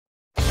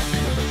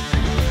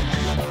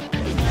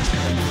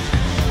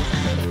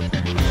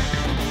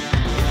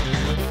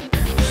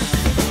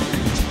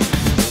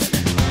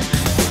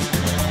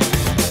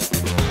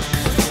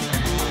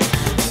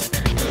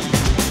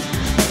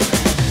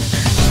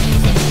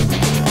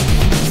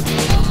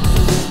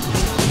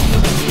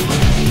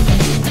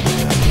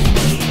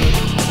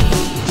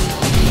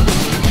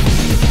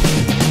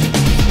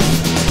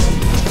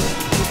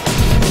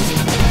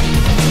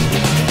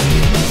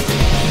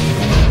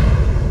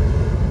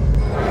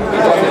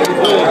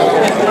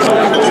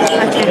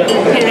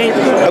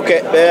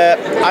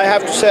I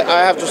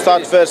have to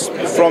start first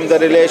from the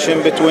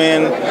relation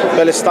between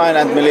Palestine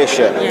and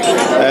Malaysia.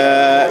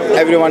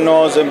 Everyone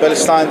knows in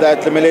Palestine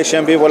that the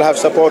Malaysian people have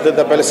supported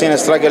the Palestinian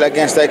struggle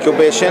against the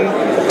occupation,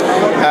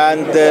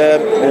 and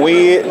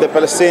we, the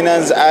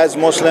Palestinians, as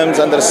Muslims,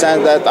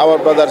 understand that our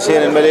brothers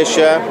here in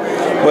Malaysia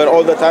were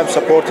all the time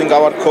supporting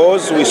our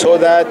cause. We saw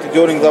that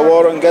during the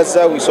war on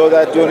Gaza, we saw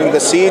that during the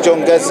siege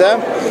on Gaza,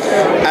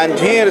 and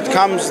here it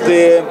comes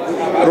the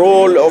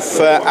role of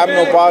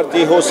UMNO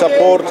party, who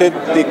supported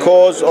the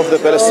cause of the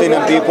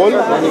Palestinian people.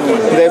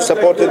 They've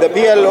supported the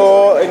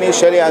PLO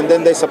initially, and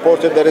then they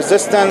supported the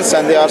resistance,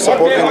 and they are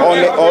supporting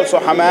also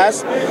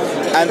Hamas.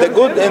 And the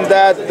good in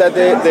that the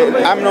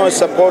UMNO is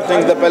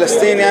supporting the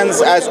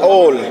Palestinians as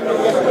all,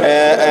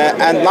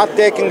 and not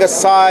taking a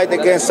side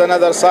against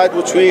another side,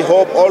 which we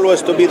hope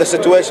always to be the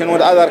situation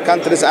with other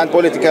countries and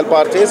political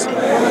parties.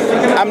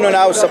 UMNO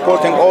now is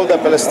supporting all the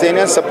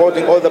Palestinians,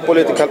 supporting all the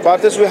political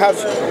parties. We have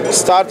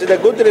started a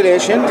good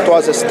relation. It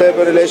was a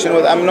stable relation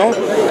with UMNO,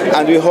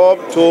 and we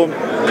hope to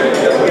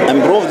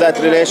improve that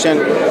relation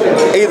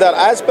either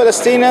as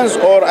Palestinians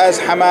or as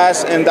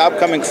Hamas in the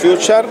upcoming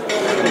future.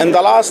 In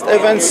the last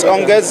events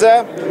on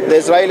Gaza, the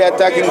Israeli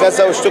attack in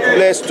Gaza, which took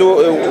place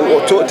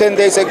 10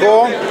 days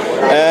ago,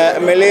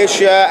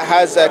 Malaysia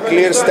has a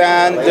clear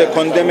stand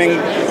condemning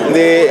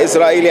the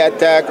Israeli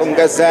attack on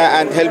Gaza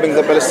and helping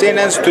the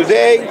Palestinians.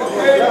 Today,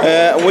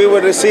 we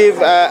will receive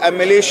a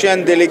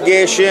Malaysian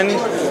delegation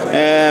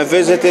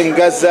visiting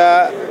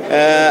Gaza,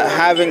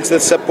 having the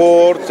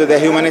support, the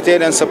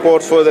humanitarian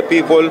support for the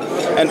people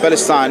in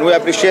Palestine. We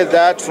appreciate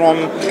that from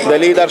the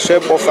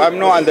leadership of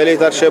UMNO and the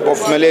leadership of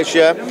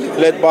Malaysia,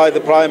 led by the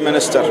Prime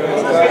Minister.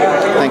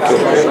 Thank you.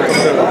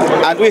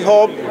 And we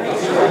hope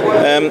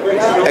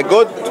a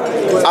good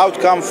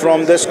outcome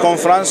from this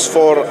conference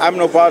for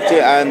UMNO party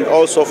and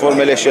also for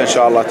Malaysia,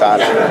 inshallah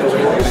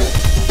ta'ala.